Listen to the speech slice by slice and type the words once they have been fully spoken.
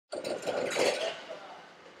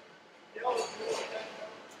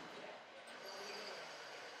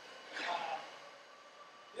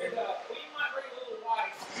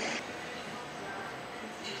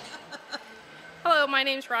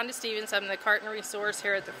name's Rhonda Stevens. I'm the carton resource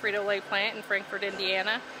here at the Frito-Lay plant in Frankfort,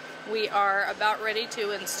 Indiana. We are about ready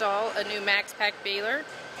to install a new MaxPak baler,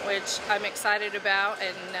 which I'm excited about,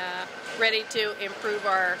 and ready to improve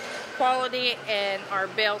our quality and our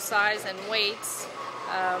bale size and weights,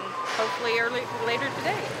 hopefully later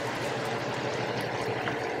today.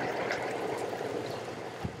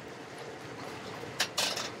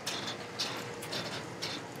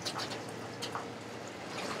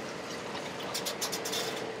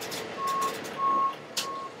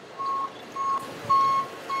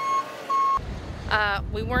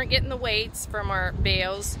 We weren't getting the weights from our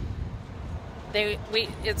bales.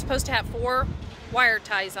 It's supposed to have 4 wire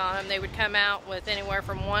ties on them. They would come out with anywhere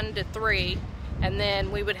from 1 to 3, and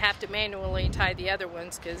then we would have to manually tie the other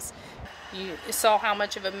ones, because you saw how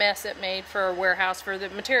much of a mess it made for a warehouse, for the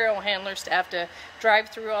material handlers to have to drive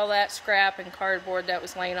through all that scrap and cardboard that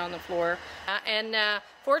was laying on the floor.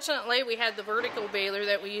 Fortunately, we had the vertical baler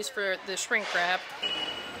that we use for the shrink wrap.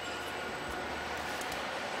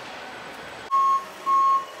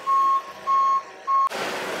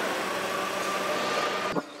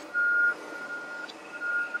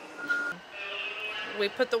 We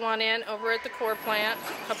put the one in over at the core plant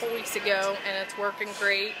a couple weeks ago, and it's working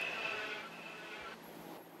great.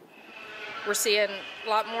 We're seeing a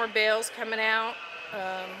lot more bales coming out.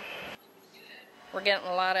 We're getting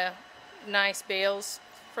a lot of nice bales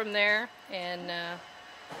from there, and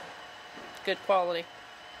good quality.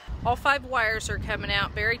 All 5 wires are coming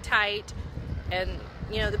out very tight, and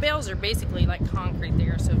you know, the bales are basically like concrete. They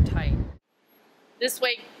are so tight. This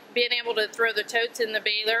way, being able to throw the totes in the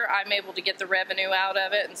baler, I'm able to get the revenue out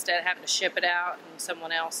of it instead of having to ship it out and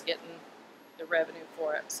someone else getting the revenue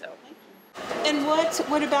for it. So. And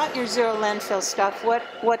what about your zero landfill stuff?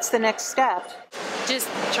 What's the next step? Just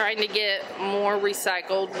trying to get more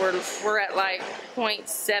recycled. We're at like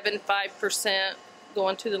 0.75%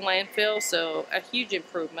 going to the landfill, so a huge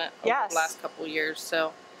improvement over the last couple of years.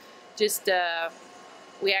 So just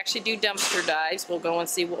we actually do dumpster dives. We'll go and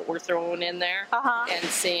see what we're throwing in there, and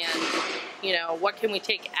seeing, you know, what can we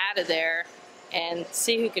take out of there and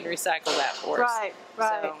see who can recycle that for us.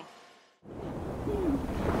 Right. So